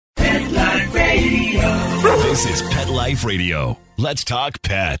This is Pet Life Radio. Let's talk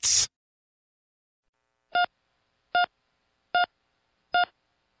pets.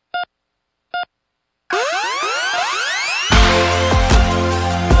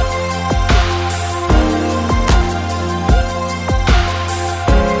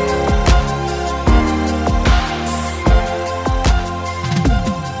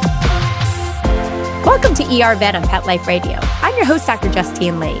 Welcome to ER Vet on Pet Life Radio. I'm your host, Dr.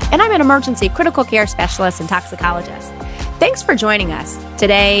 Justine Lee, and I'm an emergency critical care specialist and toxicologist. Thanks for joining us.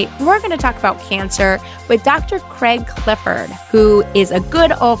 Today, we're going to talk about cancer with Dr. Craig Clifford, who is a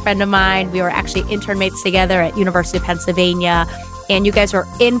good old friend of mine. We were actually intern mates together at University of Pennsylvania, and you guys are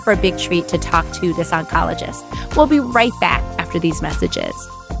in for a big treat to talk to this oncologist. We'll be right back after these messages.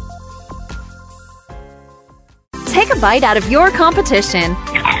 Take a bite out of your competition.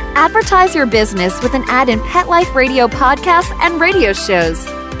 Advertise your business with an ad in Pet Life Radio podcasts and radio shows.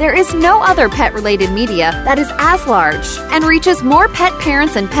 There is no other pet-related media that is as large and reaches more pet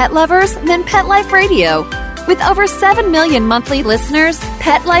parents and pet lovers than Pet Life Radio. With over 7 million monthly listeners,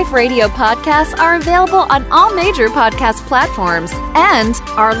 Pet Life Radio podcasts are available on all major podcast platforms, and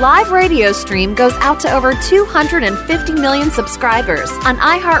our live radio stream goes out to over 250 million subscribers on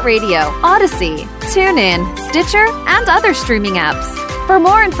iHeartRadio, Odyssey, TuneIn, Stitcher, and other streaming apps. For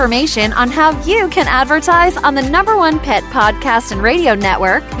more information on how you can advertise on the #1 pet podcast and radio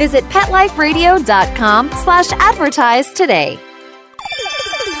network, visit PetLifeRadio.com/advertise today.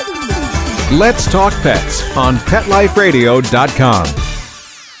 Let's Talk Pets on PetLifeRadio.com.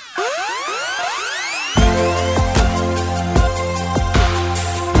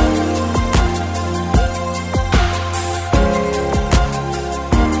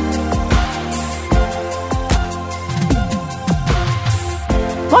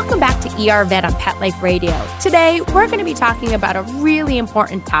 Welcome back to ER Vet on Pet Life Radio. Today, we're going to be talking about a really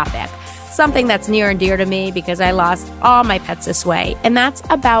important topic, something that's near and dear to me because I lost all my pets this way, and that's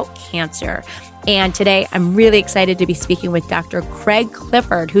about cancer. And today, I'm really excited to be speaking with Dr. Craig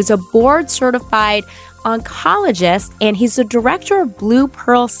Clifford, who's a board-certified oncologist, and he's the director of Blue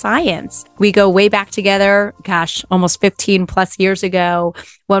Pearl Science. We go way back together, almost 15 plus years ago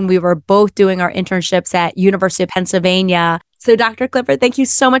when we were both doing our internships at University of Pennsylvania. So Dr. Clifford, thank you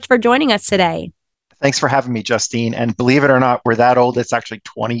so much for joining us today. Thanks for having me, Justine. And believe it or not, we're that old. It's actually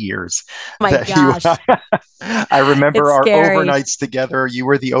 20 years. My gosh. I remember our scary. overnights together. You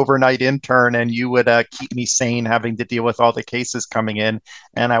were the overnight intern, and you would keep me sane having to deal with all the cases coming in.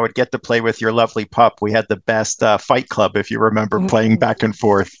 And I would get to play with your lovely pup. We had the best fight club, if you remember, playing back and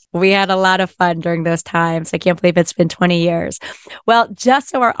forth. We had a lot of fun during those times. I can't believe it's been 20 years. Well, just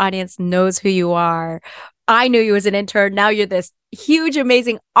so our audience knows who you are, I knew you as an intern. Now you're this huge,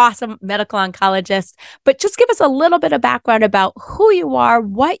 amazing, awesome medical oncologist. But just give us a little bit of background about who you are,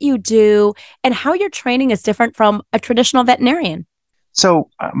 what you do, and how your training is different from a traditional veterinarian. So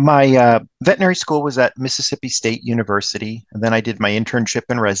my veterinary school was at Mississippi State University, and then I did my internship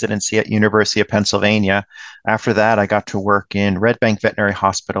and residency at University of Pennsylvania. After that, I got to work in Red Bank Veterinary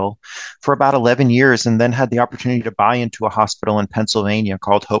Hospital for about 11 years, and then had the opportunity to buy into a hospital in Pennsylvania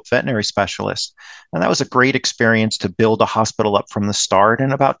called Hope Veterinary Specialists. And that was a great experience to build a hospital up from the start.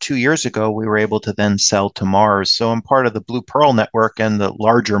 And about 2 years ago, we were able to then sell to Mars. So I'm part of the Blue Pearl Network and the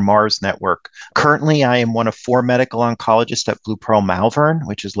larger Mars Network. Currently, I am one of 4 medical oncologists at Blue Pearl Malvern,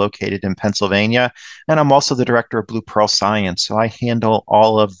 which is located in Pennsylvania. And I'm also the director of Blue Pearl Science. So I handle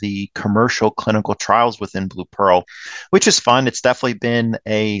all of the commercial clinical trials within Blue Pearl, which is fun. It's definitely been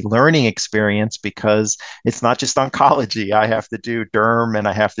a learning experience because it's not just oncology. I have to do derm and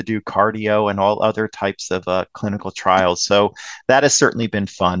I have to do cardio and all other types of clinical trials. So that has certainly been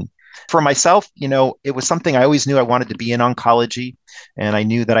fun. For myself, it was something I always knew I wanted to be in oncology, and I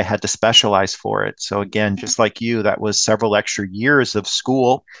knew that I had to specialize for it. So again, just like you, that was several extra years of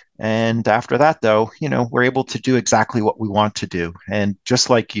school. And after that, though, we're able to do exactly what we want to do. And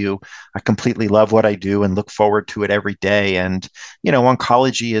just like you, I completely love what I do and look forward to it every day. And,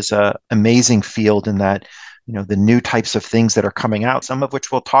 oncology is an amazing field in that the new types of things that are coming out, some of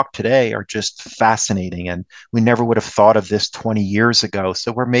which we'll talk today, are just fascinating. And we never would have thought of this 20 years ago.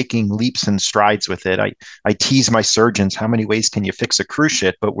 So we're making leaps and strides with it. I tease my surgeons, how many ways can you fix a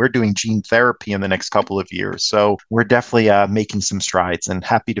cruciate? But we're doing gene therapy in the next couple of years. So we're definitely making some strides, and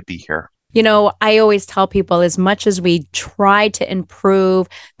happy to be here. I always tell people, as much as we try to improve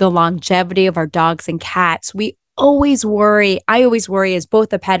the longevity of our dogs and cats, I always worry as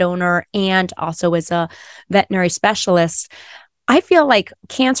both a pet owner and also as a veterinary specialist. I feel like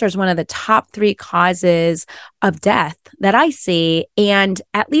cancer is one of the top 3 causes of death that I see, and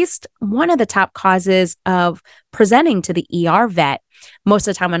at least one of the top causes of presenting to the ER vet. most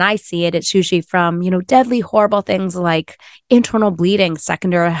of the time when I see it, it's usually from, deadly, horrible things like internal bleeding,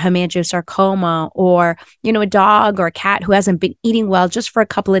 secondary hemangiosarcoma, or, a dog or a cat who hasn't been eating well just for a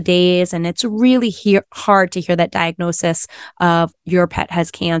couple of days. And it's really hard to hear that diagnosis of your pet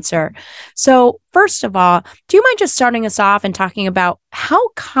has cancer. So first of all, do you mind just starting us off and talking about how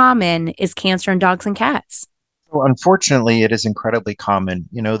common is cancer in dogs and cats? Well, unfortunately, it is incredibly common.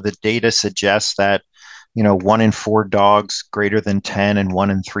 The data suggests that, 1 in 4 dogs greater than 10 and 1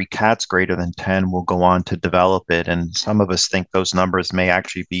 in 3 cats greater than 10 will go on to develop it. And some of us think those numbers may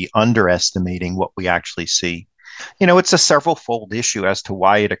actually be underestimating what we actually see. It's a several-fold issue as to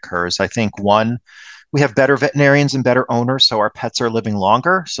why it occurs. I think one, we have better veterinarians and better owners, so our pets are living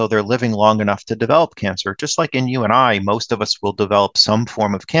longer. So they're living long enough to develop cancer. Just like in you and I, most of us will develop some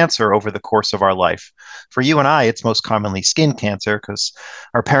form of cancer over the course of our life. For you and I, it's most commonly skin cancer because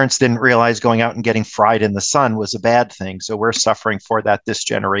our parents didn't realize going out and getting fried in the sun was a bad thing. So we're suffering for that this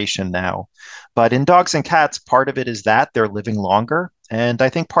generation now. But in dogs and cats, part of it is that they're living longer. And I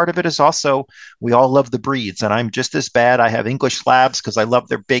think part of it is also we all love the breeds. And I'm just as bad. I have English Labs because I love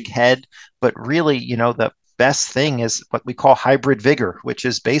their big head. But really, the best thing is what we call hybrid vigor, which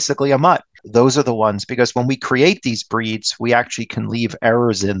is basically a mutt. Those are the ones because when we create these breeds, we actually can leave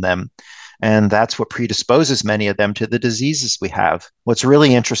errors in them. And that's what predisposes many of them to the diseases we have. What's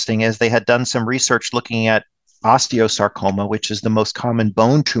really interesting is they had done some research looking at osteosarcoma, which is the most common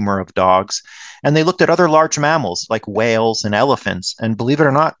bone tumor of dogs. And they looked at other large mammals like whales and elephants. And believe it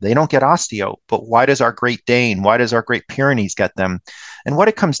or not, they don't get osteo. But why does our Great Dane, why does our Great Pyrenees get them? And what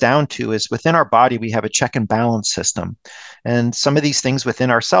it comes down to is within our body, we have a check and balance system. And some of these things within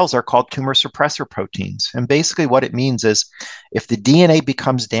our cells are called tumor suppressor proteins. And basically what it means is if the DNA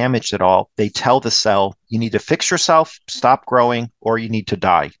becomes damaged at all, they tell the cell, you need to fix yourself, stop growing, or you need to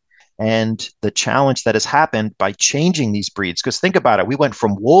die. And the challenge that has happened by changing these breeds, because think about it, we went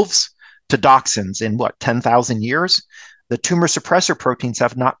from wolves to dachshunds in 10,000 years? The tumor suppressor proteins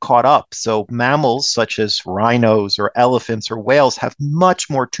have not caught up. So mammals such as rhinos or elephants or whales have much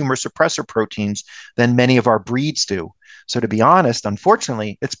more tumor suppressor proteins than many of our breeds do. So to be honest,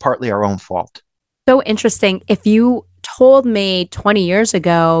 unfortunately, it's partly our own fault. So interesting. If you told me 20 years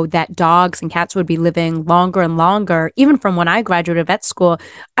ago that dogs and cats would be living longer and longer, even from when I graduated vet school,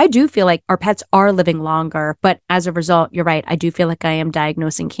 I do feel like our pets are living longer. But as a result, you're right, I do feel like I am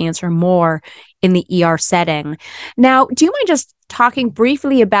diagnosing cancer more in the ER setting. Now, do you mind just talking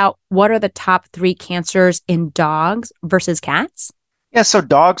briefly about what are the top 3 cancers in dogs versus cats? Yeah, so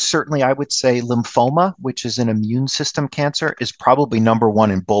dogs, certainly I would say lymphoma, which is an immune system cancer, is probably number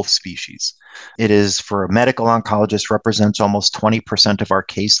 1 in both species. It is, for a medical oncologist, represents almost 20% of our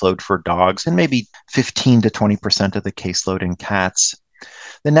caseload for dogs and maybe 15 to 20% of the caseload in cats.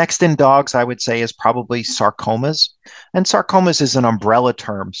 The next in dogs, I would say, is probably sarcomas. And sarcomas is an umbrella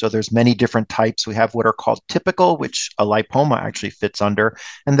term. So there's many different types. We have what are called typical, which a lipoma actually fits under.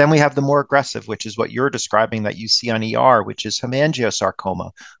 And then we have the more aggressive, which is what you're describing that you see on ER, which is hemangiosarcoma,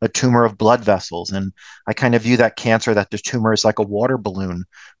 a tumor of blood vessels. And I kind of view that cancer that the tumor is like a water balloon,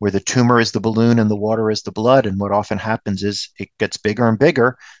 where the tumor is the balloon and the water is the blood. And what often happens is it gets bigger and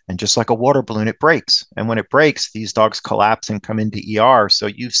bigger. And just like a water balloon, it breaks. And when it breaks, these dogs collapse and come into ER. So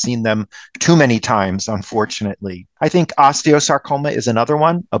you've seen them too many times, unfortunately. I think osteosarcoma is another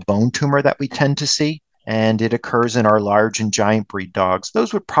one, a bone tumor that we tend to see, and it occurs in our large and giant breed dogs.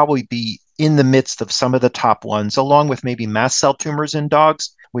 Those would probably be in the midst of some of the top ones, along with maybe mast cell tumors in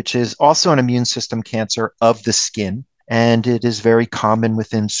dogs, which is also an immune system cancer of the skin. And it is very common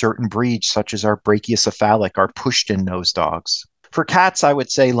within certain breeds, such as our brachiocephalic, our pushed-in nose dogs. For cats, I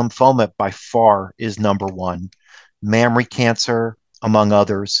would say lymphoma by far is number 1. Mammary cancer, among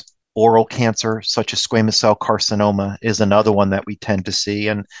others. Oral cancer, such as squamous cell carcinoma, is another one that we tend to see.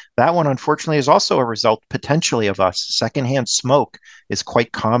 And that one, unfortunately, is also a result potentially of us. Secondhand smoke is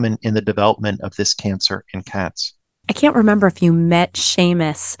quite common in the development of this cancer in cats. I can't remember if you met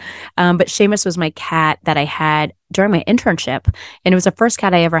Seamus, but Seamus was my cat that I had during my internship. And it was the first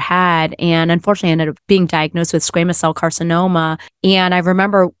cat I ever had. And unfortunately, I ended up being diagnosed with squamous cell carcinoma. And I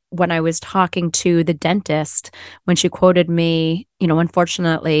remember when I was talking to the dentist, when she quoted me,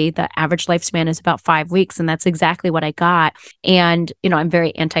 unfortunately, the average lifespan is about 5 weeks. And that's exactly what I got. And, I'm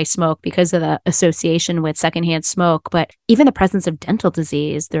very anti-smoke because of the association with secondhand smoke. But even the presence of dental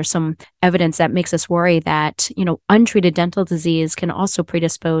disease, there's some evidence that makes us worry that, untreated dental disease can also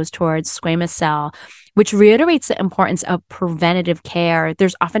predispose towards squamous cell, which reiterates the importance of preventative care.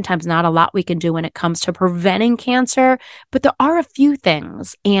 There's oftentimes not a lot we can do when it comes to preventing cancer, but there are a few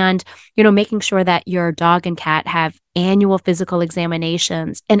things. And, making sure that your dog and cat have annual physical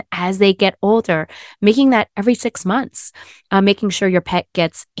examinations. And as they get older, making that every 6 months, making sure your pet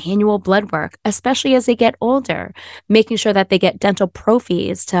gets annual blood work, especially as they get older, making sure that they get dental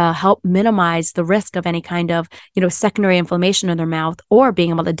prophies to help minimize the risk of any kind of, secondary inflammation in their mouth, or being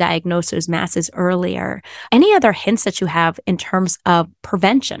able to diagnose those masses earlier. Any other hints that you have in terms of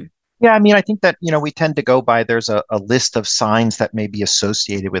prevention? Yeah, I mean, I think that, we tend to go by there's a list of signs that may be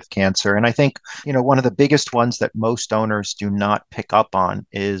associated with cancer. And I think, one of the biggest ones that most owners do not pick up on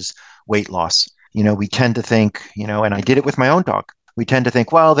is weight loss. We tend to think, and I did it with my own dog. We tend to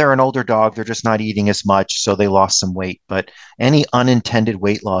think, well, they're an older dog, they're just not eating as much, so they lost some weight. But any unintended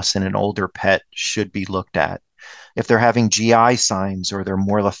weight loss in an older pet should be looked at. If they're having GI signs, or they're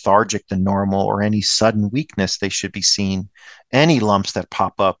more lethargic than normal, or any sudden weakness, they should be seen. Any lumps that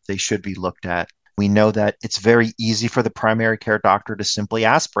pop up, they should be looked at. We know that it's very easy for the primary care doctor to simply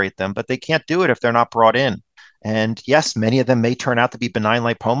aspirate them, but they can't do it if they're not brought in. And yes, many of them may turn out to be benign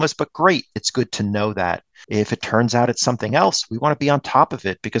lipomas, but great, it's good to know that. If it turns out it's something else, we want to be on top of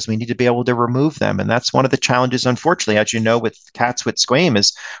it because we need to be able to remove them. And that's one of the challenges, unfortunately, as you know, with cats with squame,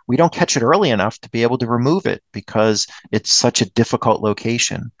 is we don't catch it early enough to be able to remove it because it's such a difficult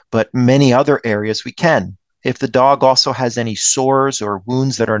location. But many other areas we can. If the dog also has any sores or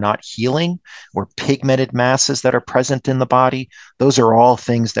wounds that are not healing, or pigmented masses that are present in the body, those are all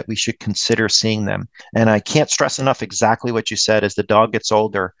things that we should consider seeing them. And I can't stress enough exactly what you said. As the dog gets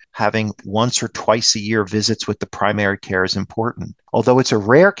older, having once or twice a year visits with the primary care is important. Although it's a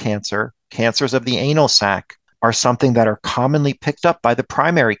rare cancer, cancers of the anal sac are something that are commonly picked up by the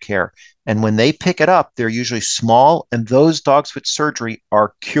primary care. And when they pick it up, they're usually small, and those dogs with surgery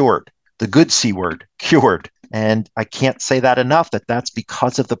are cured. The good C word, cured. And I can't say that enough, that's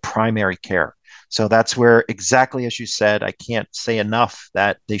because of the primary care. So that's where, exactly as you said, I can't say enough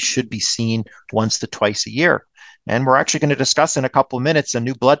that they should be seen once to twice a year. And we're actually going to discuss in a couple of minutes a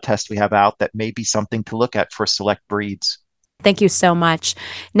new blood test we have out that may be something to look at for select breeds. Thank you so much.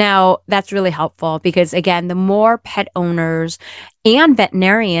 Now, that's really helpful because, again, the more pet owners and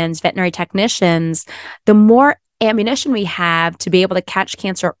veterinarians, veterinary technicians, the more ammunition we have to be able to catch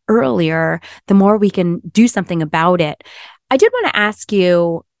cancer earlier, the more we can do something about it. I did want to ask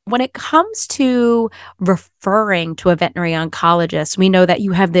you, when it comes to referring to a veterinary oncologist, we know that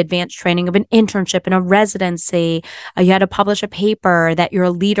you have the advanced training of an internship and a residency. You had to publish a paper that you're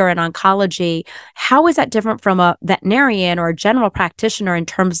a leader in oncology. How is that different from a veterinarian or a general practitioner in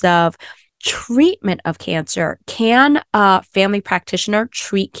terms of treatment of cancer? Can a family practitioner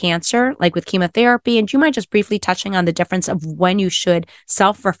treat cancer, like with chemotherapy? And do you mind just briefly touching on the difference of when you should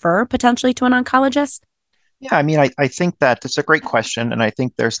self-refer potentially to an oncologist? Yeah, I mean, I think that it's a great question, and I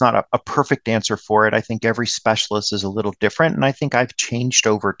think there's not a perfect answer for it. I think every specialist is a little different, and I think I've changed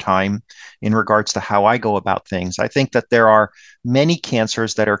over time in regards to how I go about things. I think that there are many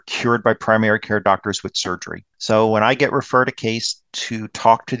cancers that are cured by primary care doctors with surgery. So when I get referred a case to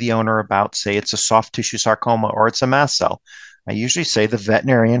talk to the owner about, say, it's a soft tissue sarcoma or it's a mast cell, I usually say the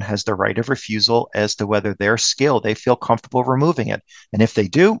veterinarian has the right of refusal as to whether their skill, they feel comfortable removing it. And if they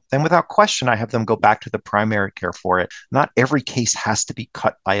do, then without question, I have them go back to the primary care for it. Not every case has to be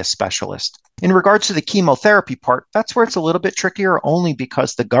cut by a specialist. In regards to the chemotherapy part, that's where it's a little bit trickier, only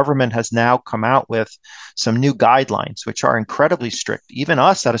because the government has now come out with some new guidelines, which are incredibly strict. Even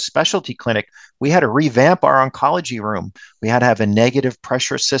us at a specialty clinic, we had to revamp our oncology room. We had to have a negative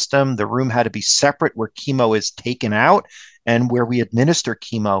pressure system. The room had to be separate where chemo is taken out and where we administer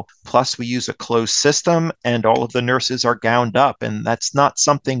chemo. Plus, we use a closed system and all of the nurses are gowned up. And that's not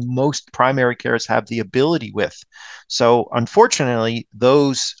something most primary cares have the ability with. So unfortunately,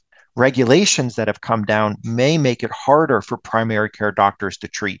 those regulations that have come down may make it harder for primary care doctors to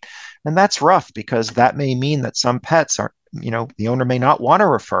treat. And that's rough because that may mean that some pets aren't, the owner may not want to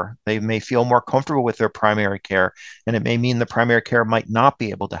refer. They may feel more comfortable with their primary care, and it may mean the primary care might not be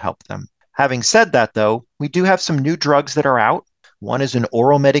able to help them. Having said that, though, we do have some new drugs that are out. One is an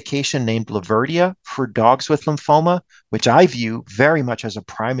oral medication named Laverdia for dogs with lymphoma, which I view very much as a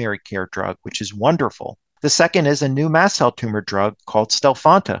primary care drug, which is wonderful. The second is a new mast cell tumor drug called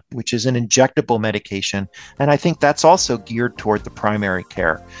Stelfonta, which is an injectable medication. And I think that's also geared toward the primary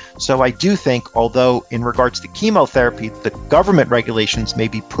care. So I do think, although in regards to chemotherapy, the government regulations may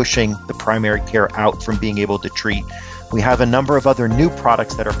be pushing the primary care out from being able to treat, we have a number of other new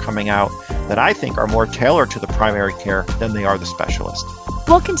products that are coming out that I think are more tailored to the primary care than they are the specialist.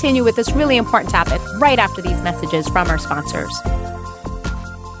 We'll continue with this really important topic right after these messages from our sponsors.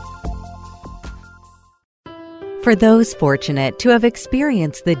 For those fortunate to have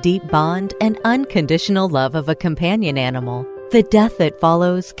experienced the deep bond and unconditional love of a companion animal, The death that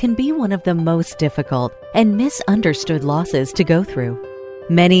follows can be one of the most difficult and misunderstood losses to go through.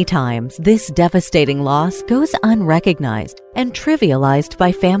 Many times, this devastating loss goes unrecognized and trivialized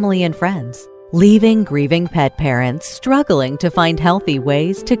by family and friends, leaving grieving pet parents struggling to find healthy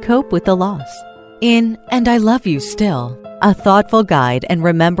ways to cope with the loss. In And I Love You Still, a thoughtful guide and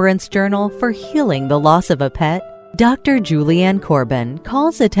remembrance journal for healing the loss of a pet, Dr. Julianne Corbin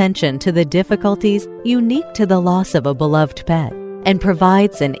calls attention to the difficulties unique to the loss of a beloved pet and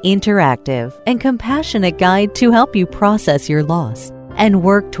provides an interactive and compassionate guide to help you process your loss and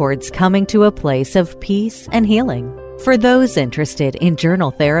work towards coming to a place of peace and healing. For those interested in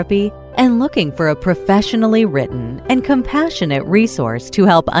journal therapy and looking for a professionally written and compassionate resource to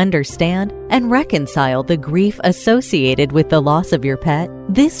help understand and reconcile the grief associated with the loss of your pet,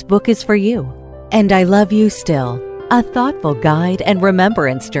 this book is for you. And I Love You Still, a thoughtful guide and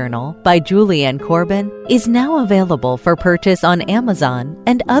remembrance journal by Julianne Corbin, is now available for purchase on Amazon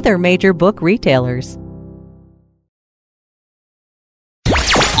and other major book retailers.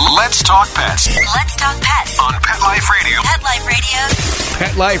 Let's talk pets. Let's talk pets On Pet Life Radio. Pet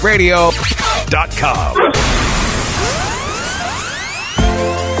Life Radio. PetLifeRadio.com.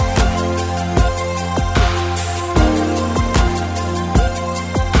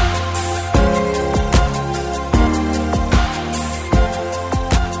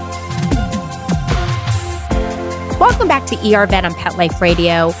 Welcome back to ER Vet on Pet Life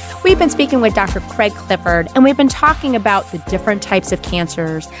Radio. We've been speaking with Dr. Craig Clifford, and we've been talking about the different types of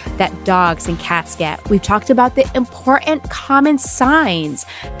cancers that dogs and cats get. We've talked about the important common signs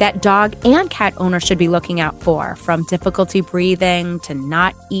that dog and cat owners should be looking out for, from difficulty breathing to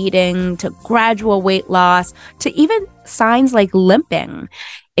not eating to gradual weight loss to even signs like limping.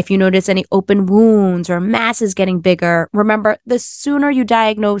 If you notice any open wounds or masses getting bigger, remember, the sooner you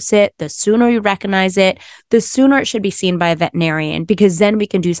diagnose it, the sooner you recognize it, the sooner it should be seen by a veterinarian, because then we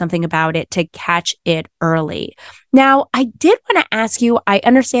can do something about it to catch it early. Now, I did want to ask you, I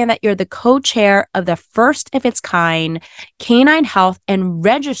understand that you're the co-chair of the first of its kind Canine Health and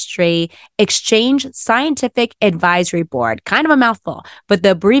Registry Exchange Scientific Advisory Board. Kind of a mouthful, but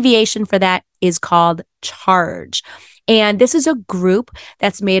the abbreviation for that is called CHARGE. And this is a group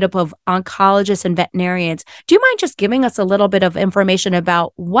that's made up of oncologists and veterinarians. Do you mind just giving us a little bit of information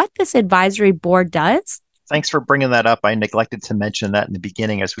about what this advisory board does? Thanks for bringing that up. I neglected to mention that in the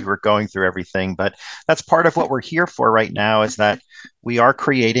beginning as we were going through everything, but that's part of what we're here for right now, is that we are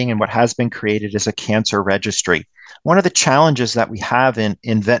creating, and what has been created is a cancer registry. One of the challenges that we have in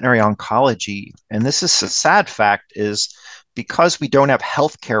veterinary oncology, and this is a sad fact, is because we don't have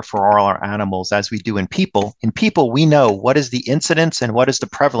health care for all our animals as we do in people, we know what is the incidence and what is the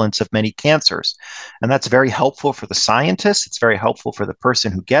prevalence of many cancers. And that's very helpful for the scientists. It's very helpful for the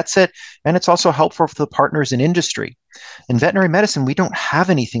person who gets it. And it's also helpful for the partners in industry. In veterinary medicine, we don't have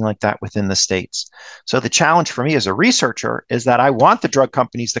anything like that within the States. So the challenge for me as a researcher is that I want the drug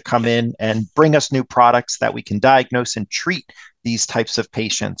companies to come in and bring us new products that we can diagnose and treat these types of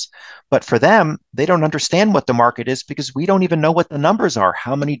patients. But for them, they don't understand what the market is, because we don't even know what the numbers are.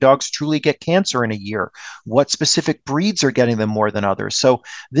 How many dogs truly get cancer in a year? What specific breeds are getting them more than others? So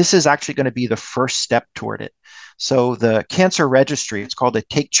this is actually going to be the first step toward it. So the cancer registry, it's called a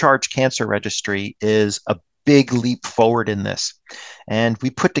Take Charge Cancer Registry, is a big leap forward in this. And we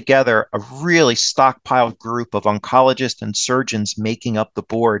put together a really stockpiled group of oncologists and surgeons making up the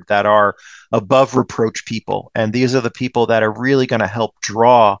board that are above reproach people. And these are the people that are really going to help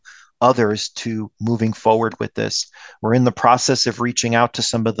draw others to moving forward with this. We're in the process of reaching out to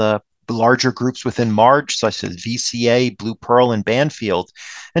some of the larger groups within MARGE, such as VCA, Blue Pearl, and Banfield.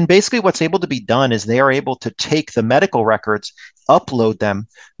 And basically what's able to be done is they are able to take the medical records, upload them,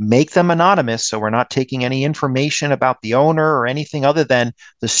 make them anonymous, so we're not taking any information about the owner or anything other than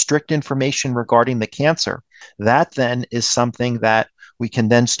the strict information regarding the cancer. That then is something that we can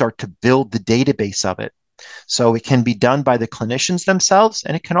then start to build the database of it. So it can be done by the clinicians themselves,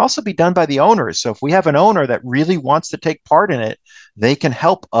 and it can also be done by the owners. So if we have an owner that really wants to take part in it, they can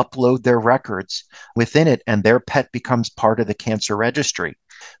help upload their records within it, and their pet becomes part of the cancer registry.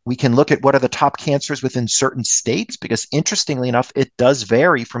 We can look at what are the top cancers within certain states, because interestingly enough, it does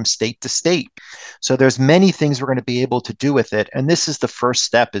vary from state to state. So there's many things we're going to be able to do with it. And this is the first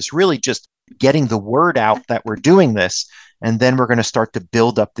step, is really just getting the word out that we're doing this. And then we're going to start to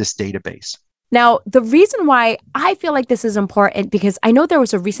build up this database. Now, the reason why I feel like this is important, because I know there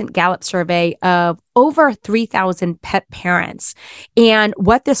was a recent Gallup survey of over 3,000 pet parents. And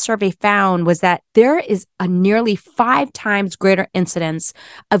what this survey found was that there is a nearly 5 times greater incidence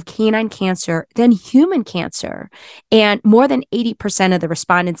of canine cancer than human cancer. And more than 80% of the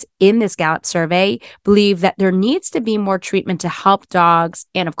respondents in this Gallup survey believe that there needs to be more treatment to help dogs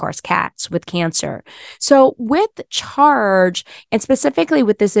and, of course, cats with cancer. So with Charge, and specifically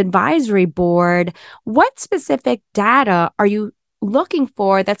with this advisory board, what specific data are you looking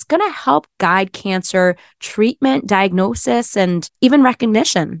for that's going to help guide cancer treatment, diagnosis, and even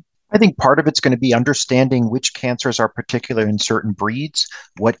recognition? I think part of it's going to be understanding which cancers are particular in certain breeds,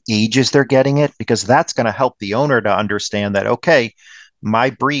 what ages they're getting it, because that's going to help the owner to understand that, okay, my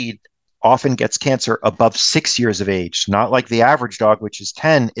breed often gets cancer above 6 years of age, not like the average dog, which is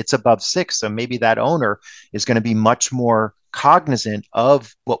 10, it's above 6. So maybe that owner is going to be much more cognizant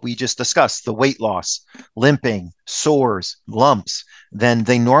of what we just discussed, the weight loss, limping, sores, lumps, than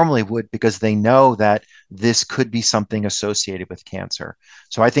they normally would, because they know that this could be something associated with cancer.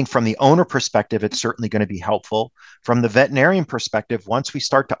 So I think from the owner perspective, it's certainly going to be helpful. From the veterinarian perspective, once we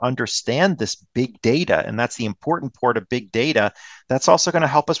start to understand this big data, and that's the important part of big data, that's also going to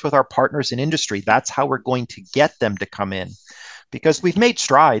help us with our partners in industry. That's how we're going to get them to come in. Because we've made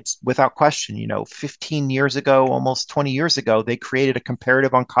strides without question. 15 years ago, almost 20 years ago, they created a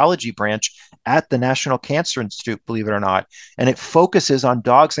comparative oncology branch at the National Cancer Institute, believe it or not. And it focuses on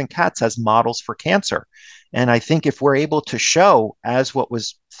dogs and cats as models for cancer. And I think if we're able to show, as what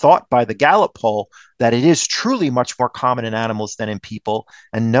was thought by the Gallup poll, that it is truly much more common in animals than in people,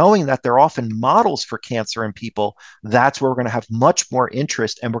 and knowing that they're often models for cancer in people, that's where we're going to have much more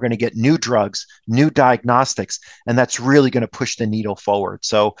interest, and we're going to get new drugs, new diagnostics, and that's really going to push the needle forward.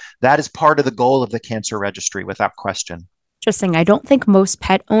 So that is part of the goal of the cancer registry, without question. Interesting. I don't think most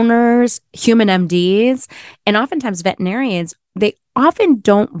pet owners, human MDs, and oftentimes veterinarians, they often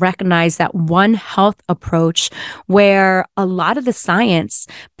don't recognize that One Health approach, where a lot of the science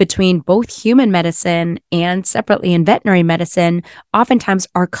between both human medicine and separately in veterinary medicine oftentimes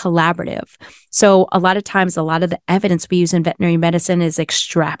are collaborative. So a lot of times, a lot of the evidence we use in veterinary medicine is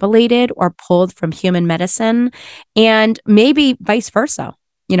extrapolated or pulled from human medicine, and maybe vice versa.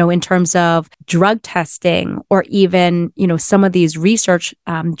 In terms of drug testing, or even, some of these research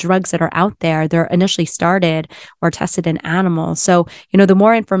drugs that are out there, they're initially started or tested in animals. So, the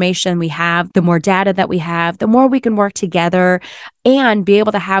more information we have, the more data that we have, the more we can work together and be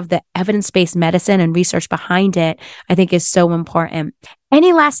able to have the evidence-based medicine and research behind it, I think is so important.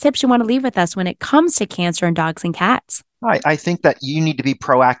 Any last tips you want to leave with us when it comes to cancer in dogs and cats? I think that you need to be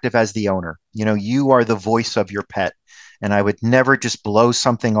proactive as the owner. You are the voice of your pet. And I would never just blow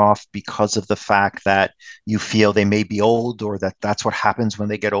something off because of the fact that you feel they may be old, or that that's what happens when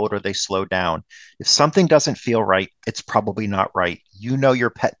they get older, they slow down. If something doesn't feel right, it's probably not right. You know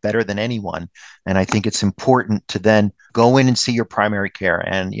your pet better than anyone. And I think it's important to then go in and see your primary care.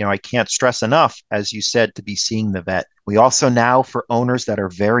 And, I can't stress enough, as you said, to be seeing the vet. We also now, for owners that are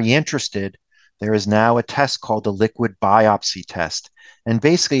very interested, there is now a test called the liquid biopsy test. And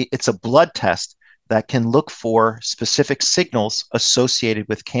basically, it's a blood test that can look for specific signals associated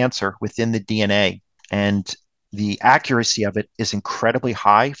with cancer within the DNA. And the accuracy of it is incredibly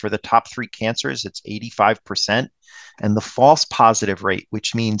high. For the top 3 cancers, it's 85%. And the false positive rate,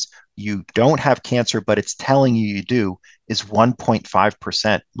 which means you don't have cancer, but it's telling you do, is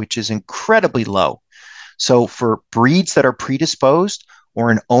 1.5%, which is incredibly low. So for breeds that are predisposed, or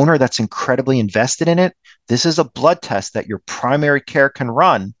an owner that's incredibly invested in it, this is a blood test that your primary care can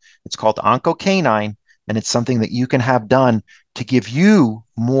run. It's called OncoCanine, and it's something that you can have done to give you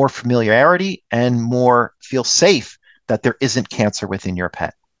more familiarity and more feel safe that there isn't cancer within your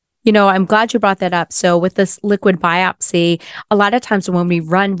pet. I'm glad you brought that up. So with this liquid biopsy, a lot of times when we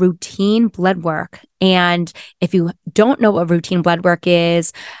run routine blood work, and if you don't know what routine blood work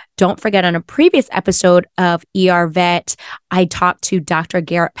is, don't forget, on a previous episode of ER Vet, I talked to Dr.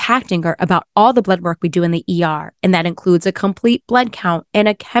 Garrett Pachtinger about all the blood work we do in the ER. And that includes a complete blood count and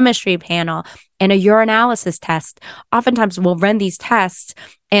a chemistry panel and a urinalysis test. Oftentimes we'll run these tests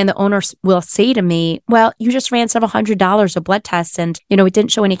and the owners will say to me, well, you just ran several $100s of blood tests and, it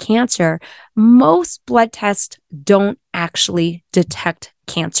didn't show any cancer. Most blood tests don't actually detect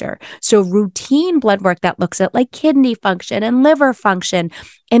cancer. So routine blood work that looks at like kidney function and liver function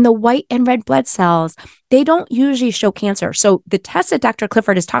and the white and red blood cells, they don't usually show cancer. So the test that Dr.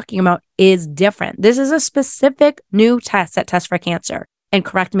 Clifford is talking about is different. This is a specific new test that tests for cancer. and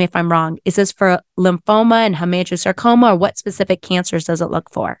correct me if I'm wrong, is this for lymphoma and hemangiosarcoma, or what specific cancers does it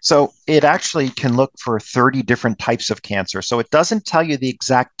look for? So it actually can look for 30 different types of cancer. So it doesn't tell you the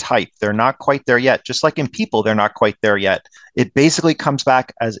exact type. They're not quite there yet. Just like in people, they're not quite there yet. It basically comes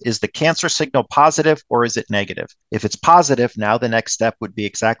back as, is the cancer signal positive or is it negative? If it's positive, now the next step would be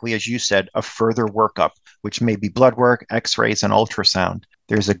exactly as you said, a further workup, which may be blood work, x-rays, and ultrasound.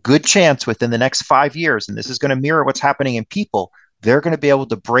 There's a good chance within the next 5 years, and this is going to mirror what's happening in people, they're going to be able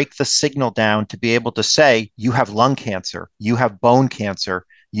to break the signal down to be able to say, you have lung cancer, you have bone cancer,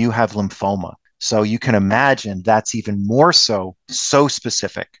 you have lymphoma. So you can imagine that's even more so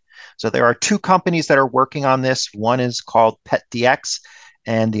specific. So there are 2 companies that are working on this. One is called PetDx,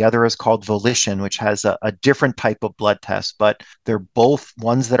 and the other is called Volition, which has a different type of blood test. But they're both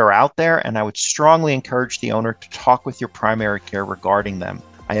ones that are out there, and I would strongly encourage the owner to talk with your primary care regarding them.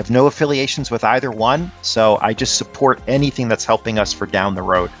 I have no affiliations with either one, so I just support anything that's helping us for down the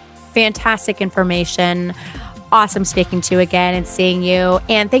road. Fantastic information. Awesome speaking to you again and seeing you.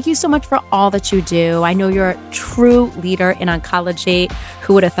 And thank you so much for all that you do. I know you're a true leader in oncology.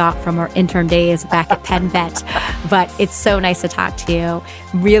 Who would have thought from our intern days back at Penn Vet? But it's so nice to talk to you.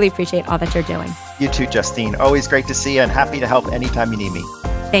 Really appreciate all that you're doing. You too, Justine. Always great to see you and happy to help anytime you need me.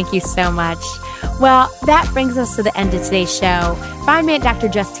 Thank you so much. Well, that brings us to the end of today's show. Find me at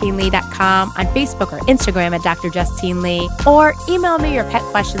drjustinelee.com, on Facebook or Instagram at Dr. Justine Lee, or email me your pet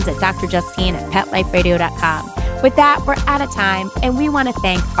questions at drjustine@petliferadio.com. With that, we're out of time, and we want to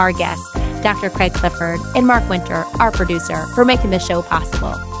thank our guests, Dr. Craig Clifford and Mark Winter, our producer, for making the show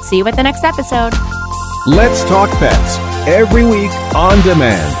possible. See you at the next episode. Let's Talk Pets, every week on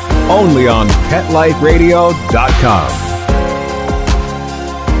demand, only on PetLifeRadio.com.